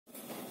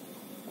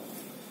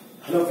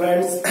Hello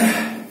friends,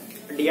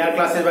 D R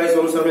classes bye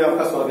सोमसर में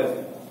आपका स्वागत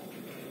है।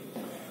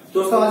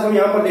 दोस्तों, आज हम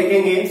यहाँ पर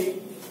देखेंगे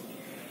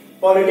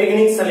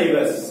पॉलिटेक्निक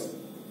सिलेबस,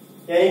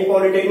 यानी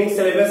पॉलिटेक्निक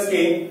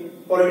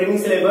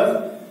सिलेबस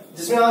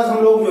जिसमें आज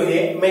हम लोग जो है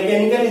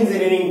मैकेनिकल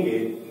इंजीनियरिंग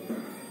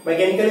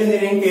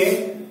के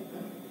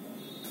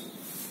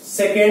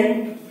सेकेंड,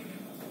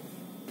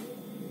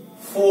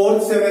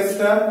 फोर्थ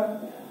सेमेस्टर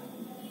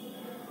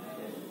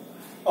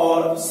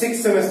और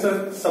सिक्स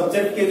सेमेस्टर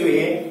सब्जेक्ट के जो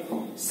है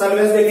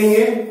सिलेबस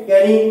देखेंगे।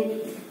 यानी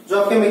जो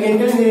आपके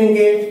मैकेनिकल इंजीनियरिंग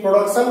के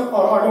प्रोडक्शन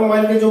और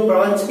ऑटोमोबाइल के जो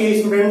ब्रांच के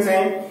स्टूडेंट्स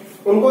हैं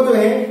उनको जो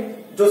है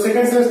जो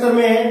सेकंड सेमेस्टर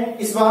में है,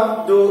 इस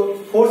बार जो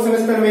फोर्थ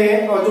सेमेस्टर में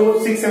है और जो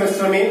सिक्स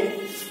सेमेस्टर में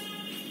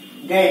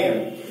गए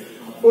हैं,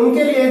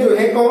 उनके लिए जो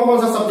है कौन कौन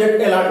सा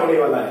सब्जेक्ट अलॉट होने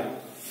वाला है।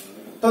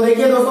 तो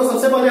देखिए दोस्तों,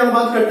 सबसे पहले हम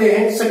बात करते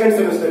हैं सेकंड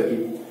सेमेस्टर की।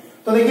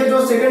 तो देखिए,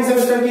 जो सेकंड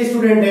सेमेस्टर के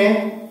स्टूडेंट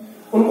हैं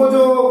उनको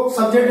जो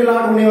सब्जेक्ट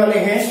अलॉट होने वाले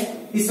हैं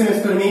इस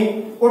सेमेस्टर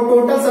में, वो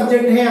टोटल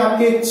सब्जेक्ट है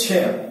आपके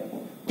 6।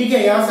 ठीक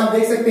है, यहां से आप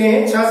देख सकते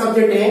हैं 6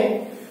 सब्जेक्ट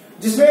हैं,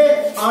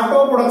 जिसमें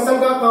ऑटो प्रोडक्शन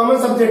का कॉमन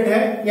सब्जेक्ट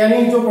है,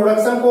 यानी जो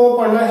प्रोडक्शन को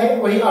पढ़ना है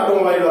वही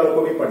ऑटोमोबाइल वालों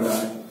को भी पढ़ना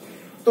है।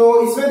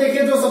 तो इसमें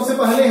देखिए, जो सबसे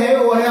पहले है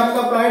वो है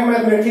आपका अप्लाइड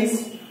मैथमेटिक्स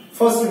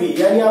फर्स्ट बी,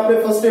 यानी आपने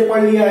फर्स्ट स्टेप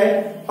पढ़ लिया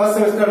है फर्स्ट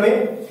सेमेस्टर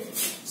में।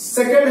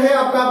 सेकेंड है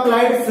आपका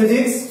applied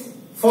physics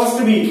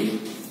first B,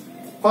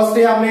 first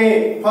day आपने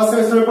फर्स्ट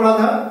सेमेस्टर में पढ़ा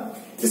था।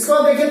 इसके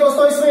बाद देखिए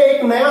दोस्तों, इसमें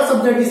एक नया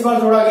सब्जेक्ट इस बार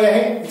जोड़ा गया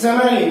है,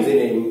 जनरल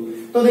इंजीनियरिंग।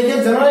 तो देखिए,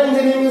 जनरल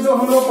इंजीनियरिंग जो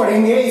हम लोग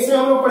पढ़ेंगे, इसमें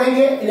हम लोग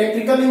पढ़ेंगे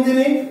electrical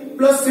engineering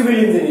plus civil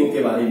engineering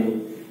के बारे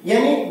में।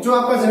 यानी जो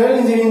आपका जनरल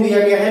इंजीनियरिंग दिया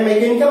गया है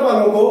मैकेनिकल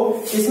वालों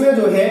को, इसमें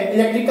जो है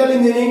इलेक्ट्रिकल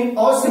इंजीनियरिंग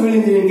और सिविल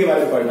इंजीनियरिंग के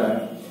बारे में पढ़ना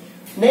है।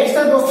 नेक्स्ट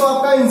है दोस्तों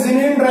आपका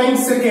इंजीनियरिंग ड्राइंग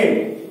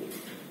सेकेंड।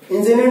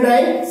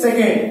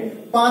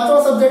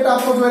 पांचवा सब्जेक्ट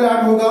आपको जो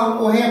अलॉट होगा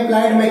वो है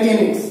अप्लाइड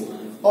मैकेनिक्स।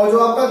 और जो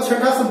आपका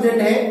छठा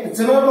सब्जेक्ट है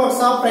जनरल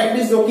वर्क्स ऑफ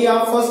प्रैक्टिस, जो कि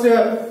आप फर्स्ट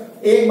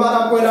एक बार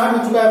आपको अलॉट हो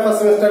चुका है फर्स्ट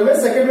सेमेस्टर में,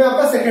 सेकंड में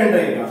आपका सेकंड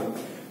रहेगा।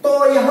 तो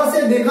यहां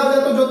से देखा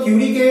जाए तो जो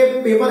थ्योरी के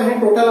पेपर हैं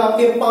टोटल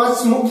आपके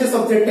 5 मुख्य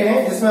सब्जेक्ट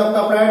हैं, जिसमें आपका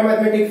applied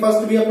mathematics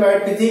first B,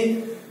 applied physics,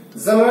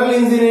 general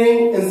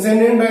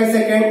engineering drawing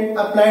second,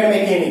 applied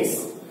mechanics.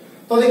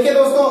 तो देखिए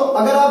दोस्तों,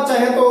 अगर आप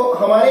चाहें तो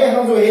हमारे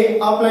यहाँ जो है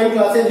ऑफलाइन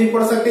क्लासेस भी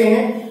पढ़ सकते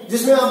हैं,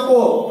 जिसमें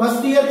आपको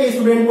फर्स्ट ईयर के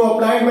स्टूडेंट को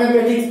applied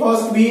mathematics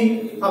first B,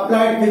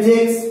 applied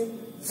physics,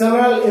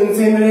 general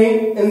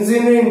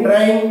engineering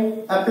drawing,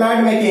 applied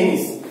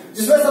mechanics,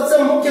 जिसमें सबसे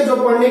मुख्य जो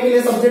पढ़ने के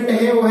लिए सब्जेक्ट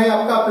है वो है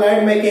आपका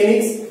अप्लाइड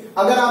मैकेनिक्स।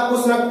 अगर आप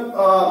कुछ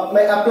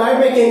अप्लाइड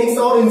मैकेनिक्स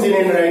और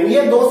इंजीनियरिंग ड्राइंग,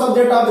 ये 2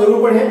 सब्जेक्ट आप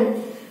जरूर पढ़ें।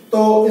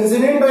 तो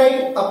engineering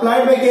drawing,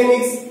 applied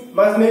mechanics,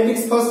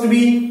 mathematics first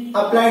B,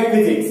 applied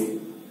physics.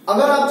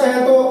 अगर आप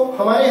चाहें तो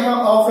हमारे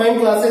यहाँ ऑफलाइन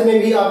क्लासेस में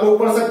भी आप लोग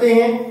पढ़ सकते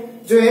हैं।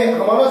 जो है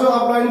हमारा जो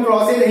ऑफलाइन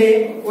क्लासेस है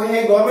वो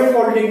है गवर्नमेंट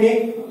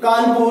पॉलिटेक्निक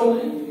कानपुर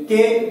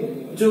के,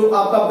 जो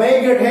आपका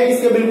बैक गेट है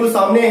इसके बिल्कुल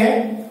सामने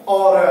है।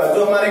 और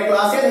जो हमारे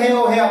क्लासेस है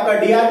वो है आपका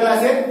डीआर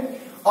क्लासेस।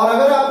 और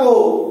अगर आपको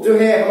जो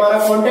है हमारा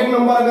कांटेक्ट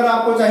नंबर अगर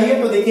आपको चाहिए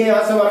तो देखिए,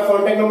 यहाँ से हमारा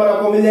कांटेक्ट नंबर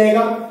आपको मिल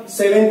जाएगा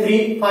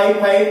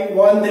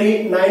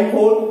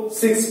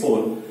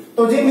 7355139464।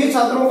 तो जिन भी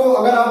छात्रों को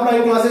अगर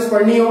ऑफलाइन क्लासेस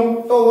पढ़नी हो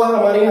तो वह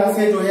हमारे यहाँ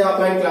से जो है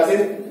ऑफलाइन क्लासेस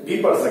भी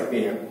पढ़ सकते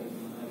हैं।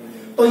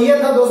 तो ये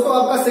था दोस्तों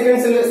आपका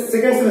सेकंड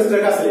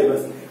सेमेस्टर का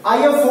सिलेबस।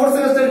 आइए फोर्थ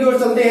सेमेस्टर की ओर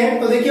चलते हैं।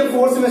 तो देखिए,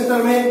 फोर्थ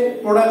सेमेस्टर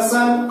में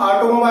production,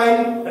 automobile,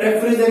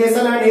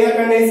 refrigeration and air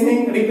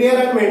conditioning, repair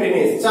and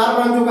maintenance, 4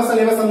 ब्रांचों का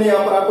सिलेबस हमने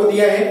यहाँ पर आपको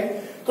दिया है।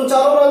 तो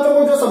चारों ब्रांचों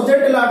को जो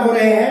सब्जेक्ट अलॉट हो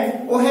रहे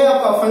हैं वो है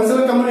आपका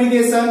functional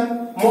communication,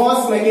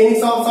 moss,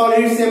 mechanics of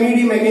solids,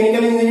 MED,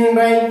 mechanical engineering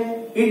drawing,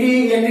 ET,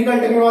 electrical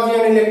technology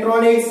and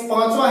electronics,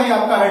 5वां है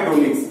आपका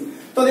हाइड्रोलिक्स।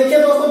 तो देखिए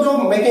दोस्तों, जो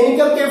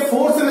मैकेनिकल के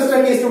फोर्थ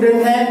सेमेस्टर के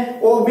स्टूडेंट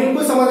हैं वो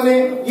बिल्कुल समझ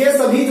लें, ये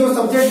सभी जो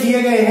सब्जेक्ट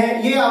दिए गए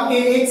हैं ये आपके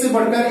एक से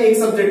बढ़कर एक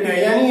सब्जेक्ट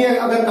है। यानी ये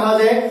अगर कहा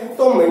जाए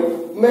तो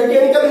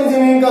मैकेनिकल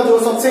इंजीनियरिंग का जो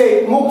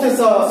सबसे मुख्य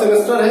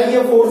सेमेस्टर है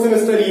ये फोर्थ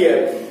सेमेस्टर ही है।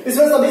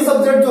 इसमें सभी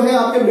सब्जेक्ट जो है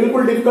आपके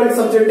बिल्कुल डिफिकल्ट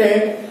सब्जेक्ट है।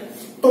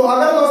 तो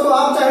अगर दोस्तों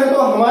आप चाहें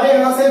तो हमारे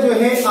यहाँ से जो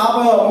है आप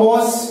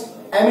मॉस,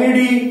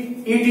 एमईडी,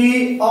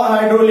 ईटी और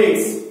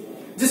हाइड्रोलिक्स,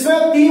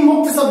 जिसमें 3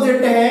 मुख्य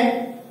सब्जेक्ट हैं,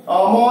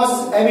 मॉस,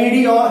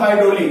 एमईडी और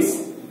हाइड्रोलिक्स,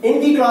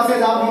 इनकी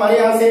क्लासेस आप हमारे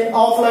यहाँ से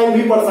ऑफलाइन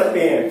भी पढ़ सकते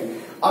हैं।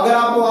 अगर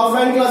आपको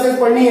ऑफलाइन क्लासेस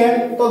पढ़नी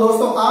है तो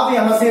दोस्तों आप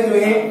यहाँ से जो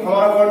है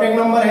हमारा कांटेक्ट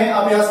नंबर है,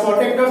 आप यहाँ से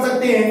कांटेक्ट कर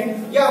सकते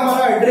हैं, या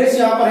हमारा एड्रेस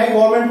यहाँ पर है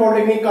government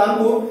polytechnic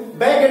Kanpur,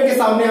 back gate के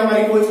सामने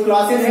हमारी कुछ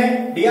क्लासेस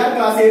है डीआर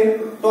क्लासेस,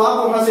 तो आप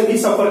वहां से भी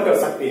संपर्क कर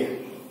सकते हैं।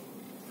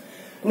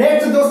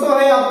 नेक्स्ट दोस्तों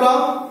है आपका,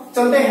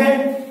 चलते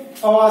हैं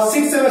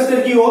 6 सेमेस्टर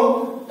की ओर।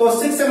 तो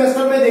 6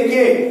 सेमेस्टर में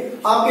देखिए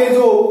आपके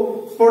जो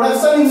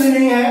प्रोडक्शन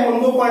इंजीनियरिंग है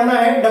उनको पढ़ना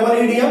है डबल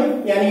ईडीएम,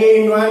 यानी ये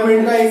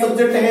एनवायरमेंट का एक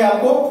सब्जेक्ट है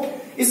आपको।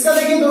 इसका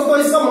देखिए दोस्तों,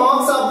 इसका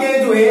मार्क्स आपके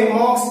जो है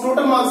मार्क्स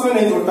टोटल मार्क्स में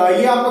नहीं जुड़ता,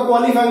 ये आपका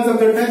क्वालिफाइंग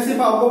सब्जेक्ट है,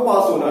 सिर्फ आपको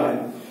पास होना है।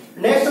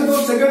 नेक्स्ट जो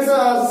सेकंड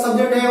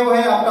सब्जेक्ट है वो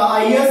है आपका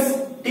आईएस,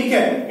 ठीक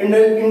है,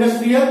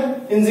 industrial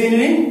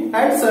engineering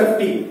and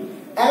safety.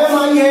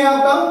 MMI है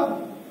आपका,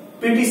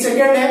 पीटी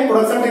सेकंड है,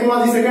 प्रोडक्शन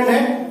टेक्नोलॉजी सेकंड है,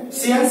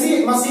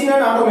 सीएनसी मशीन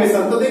एंड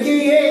ऑटोमेशन। तो देखिए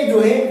ये जो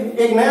है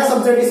एक नया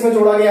सब्जेक्ट इसमें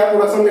जोड़ा गया है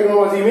प्रोडक्शन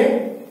टेक्नोलॉजी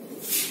में।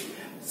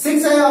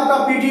 6 है आपका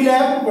PT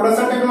lab,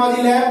 production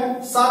technology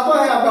lab. 7वां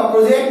है आपका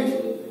प्रोजेक्ट।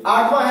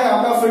 8वां है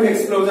आपका फील्ड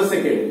एक्सप्लोजर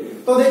सेकेंड।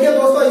 तो देखिए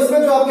दोस्तों,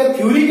 इसमें जो आपके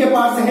थ्योरी के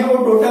पार्ट्स हैं वो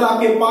टोटल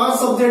आपके 5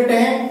 सब्जेक्ट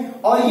हैं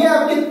और ये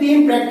आपके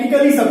 3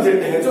 प्रैक्टिकली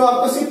सब्जेक्ट हैं जो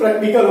आपको सिर्फ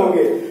प्रैक्टिकल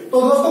होंगे।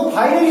 तो दोस्तों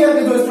फाइनल ईयर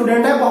के जो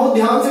स्टूडेंट है बहुत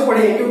ध्यान से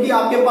पढ़ें, क्योंकि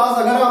आपके पास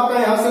अगर आपका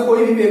यहाँ से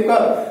कोई भी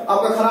पेपर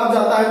आपका खराब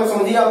जाता है तो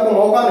समझिए आपको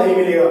मौका नहीं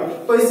मिलेगा।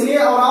 तो इसलिए,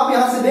 और आप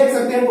यहाँ से देख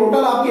सकते हैं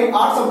टोटल आपके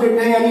 8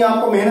 सब्जेक्ट हैं, यानी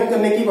आपको मेहनत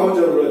करने की बहुत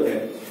जरूरत है।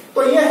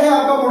 तो ये है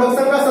आपका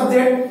प्रोडक्शन का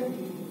सब्जेक्ट।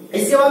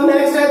 इसके बाद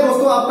नेक्स्ट है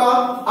दोस्तों आपका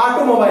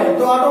ऑटोमोबाइल।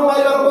 तो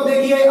ऑटोमोबाइल वालों को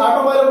देखिए,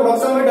 ऑटोमोबाइल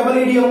प्रोडक्शन में डबल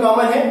ईडीएम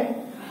कॉमन है,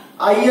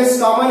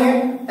 आईएएस कॉमन है,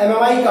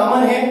 एमएमआई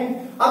कॉमन है।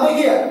 अब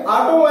देखिए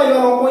ऑटोमोबाइल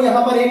वालों को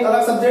यहाँ पर एक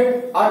अलग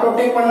सब्जेक्ट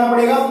ऑटोटेक पढ़ना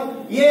पड़ेगा।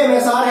 ये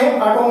एमएसआर है,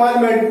 automobile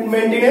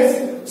maintenance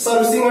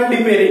servicing and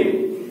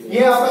repairing,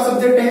 ये आपका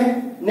सब्जेक्ट है।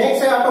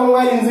 नेक्स्ट है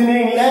ऑटोमोबाइल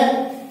इंजीनियरिंग लैब,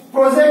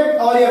 प्रोजेक्ट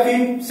और या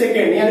फिर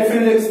सेकेंड यानी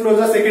फील्ड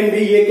एक्सप्लोजर सेकेंड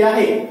भी ये क्या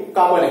है,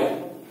 कॉमन है।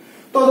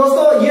 तो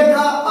दोस्तों ये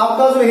था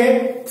आपका जो है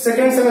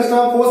सेकेंड सेमेस्टर,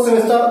 4th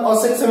सेमेस्टर और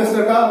 6th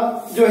सेमेस्टर का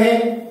जो है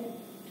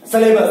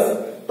सिलेबस।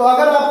 तो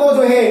अगर आपको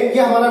जो है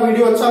ये हमारा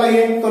वीडियो अच्छा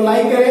लगे तो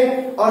लाइक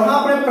करें और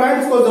हाँ अपने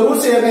फ्रेंड्स को जरूर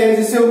शेयर करें,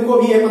 जिससे उनको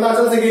भी ये पता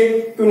चल सके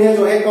कि उन्हें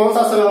जो है कौन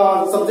सा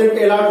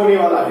सब्जेक्ट अलॉट होने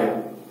वाला है।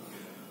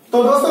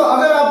 तो दोस्तों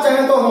अगर आप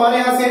चाहें तो हमारे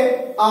यहाँ से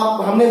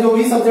आप हमने जो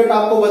भी सब्जेक्ट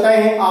आपको बताए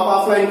हैं आप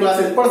ऑफलाइन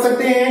क्लासेस पढ़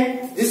सकते हैं,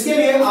 जिसके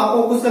लिए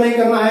आपको कुछ नहीं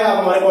करना है। आप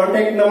हमारे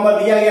कॉन्टेक्ट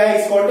नंबर दिया गया है,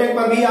 इस कॉन्टेक्ट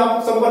पर भी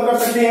आप संपर्क कर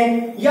सकते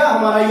हैं, या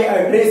हमारा ये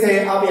एड्रेस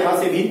है आप यहाँ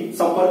से भी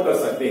संपर्क कर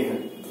सकते हैं।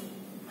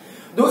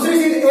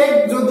 दूसरी चीज,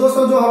 एक जो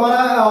दोस्तों जो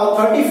हमारा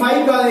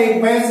 35 का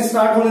एक बैच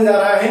स्टार्ट होने जा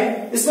रहा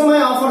है, इसमें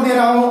मैं ऑफर दे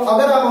रहा हूं।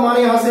 अगर आप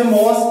हमारे यहाँ से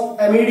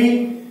मॉस एमईडी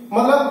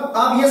मतलब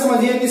आप ये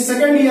समझिए कि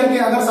सेकंड ईयर के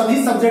अगर सभी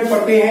सब्जेक्ट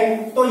पढ़ते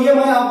हैं तो ये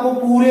मैं आपको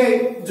पूरी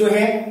जो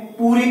है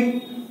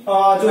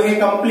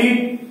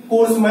कंप्लीट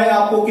कोर्स मैं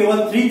आपको केवल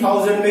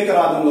 3000 में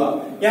करा दूंगा।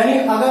 यानी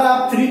अगर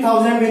आप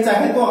 3000 में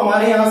चाहें तो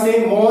हमारे यहाँ से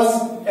मॉस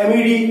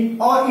एमईडी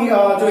और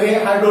जो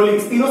है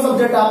हाइड्रोलिक्स तीनों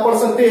सब्जेक्ट आप पढ़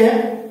सकते हैं।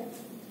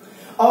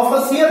 और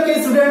फर्स्ट ईयर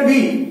के स्टूडेंट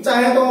भी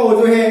चाहे तो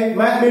जो है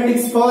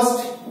मैथमेटिक्स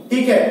फर्स्ट,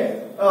 ठीक है,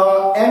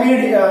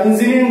 एमईडी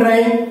इंजीनियरिंग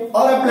ड्राइंग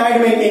और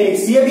अप्लाइड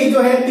मैकेनिक्स, ये भी जो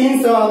है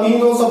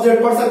तीनों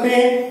सब्जेक्ट पढ़ सकते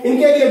हैं।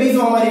 इनके लिए भी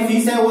जो हमारी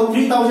फीस है वो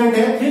 3000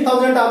 है।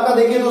 3000 आपका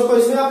देखिए दोस्तों,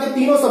 इसमें आपके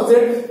तीनों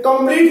सब्जेक्ट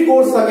कंप्लीट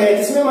कोर्स तक है,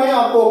 जिसमें मैं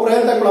आपको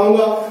अप्रैल तक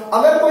पढ़ाऊंगा।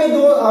 अगर कोई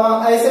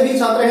ऐसे भी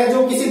छात्र हैं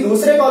जो किसी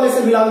दूसरे कॉलेज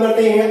से बिलोंग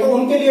करते हैं तो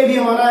उनके लिए भी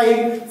हमारा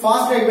एक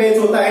फास्ट ट्रैक बैच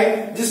होता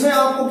है, जिसमें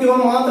आपको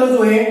केवल मात्र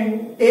जो है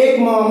एक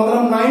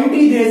मतलब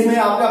 90 डेज में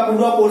आपका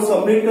पूरा कोर्स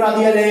कंप्लीट करा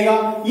दिया जाएगा।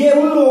 ये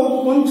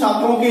उन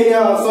छात्रों के लिए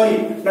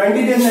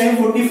 90 डेज नहीं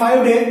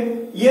 45 डेज,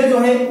 ये जो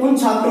है उन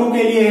छात्रों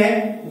के लिए है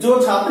जो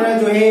छात्र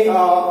जो है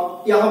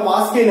यहाँ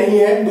पास के नहीं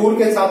है, दूर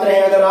के छात्र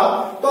हैं। अगर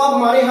आप तो आप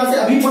हमारे यहाँ से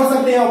अभी पढ़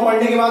सकते हैं और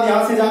पढ़ने के बाद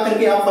यहाँ से जाकर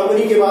के आप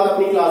फरवरी के बाद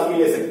अपनी क्लास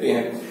भी ले सकते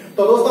हैं।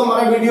 तो दोस्तों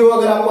हमारा वीडियो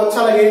अगर आपको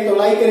अच्छा लगे तो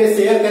लाइक करें,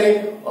 शेयर करें,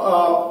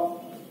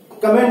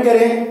 कमेंट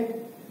करें।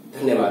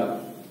 धन्यवाद।